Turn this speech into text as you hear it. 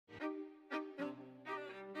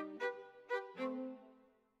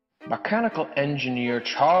mechanical engineer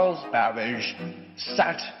Charles Babbage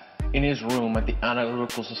sat in his room at the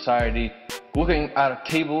Analytical Society looking at a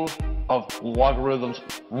table of logarithms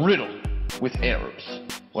riddled with errors,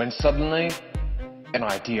 when suddenly an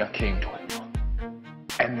idea came to him.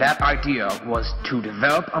 And that idea was to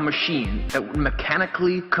develop a machine that would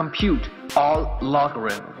mechanically compute all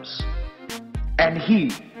logarithms. And he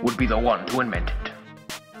would be the one to invent it.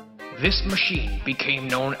 This machine became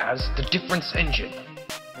known as the difference engine.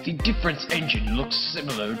 The difference engine looks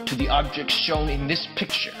similar to the objects shown in this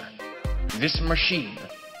picture. This machine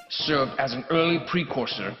served as an early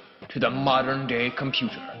precursor to the modern-day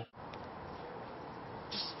computer.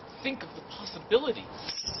 Just think of the possibilities.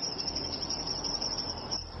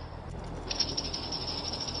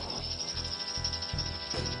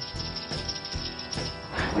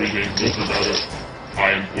 Greetings, listeners. I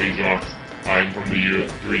am Quasar. I am from the year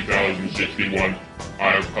 3061.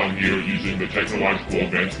 I have come here using the technological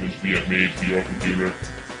advancements we have made for your computer.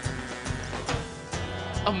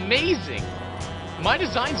 Amazing! My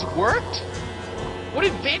designs worked? What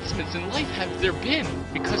advancements in life have there been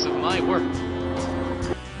because of my work?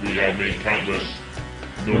 We have made countless.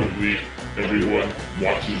 Notably, everyone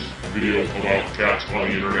watches videos about cats on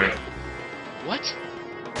the internet. What?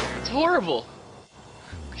 It's horrible!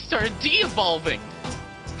 I started de-evolving!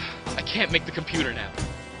 I can't make the computer now.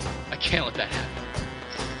 I can't let that happen.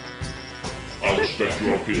 I respect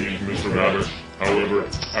your opinions, Mr. Babbage. However,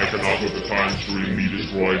 I cannot let the time stream be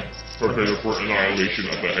destroyed. Prepare for annihilation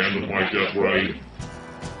at the hand of my death ray.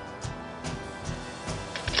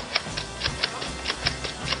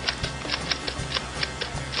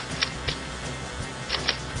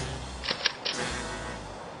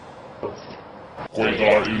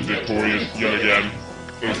 Quasar is victorious yet again.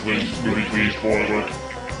 Earthlings, movie please forward.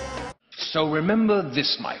 So remember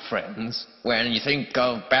this, my friends. When you think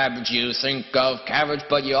of Babbage, you think of cabbage,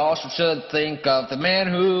 but you also should think of the man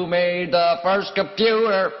who made the first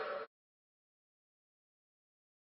computer.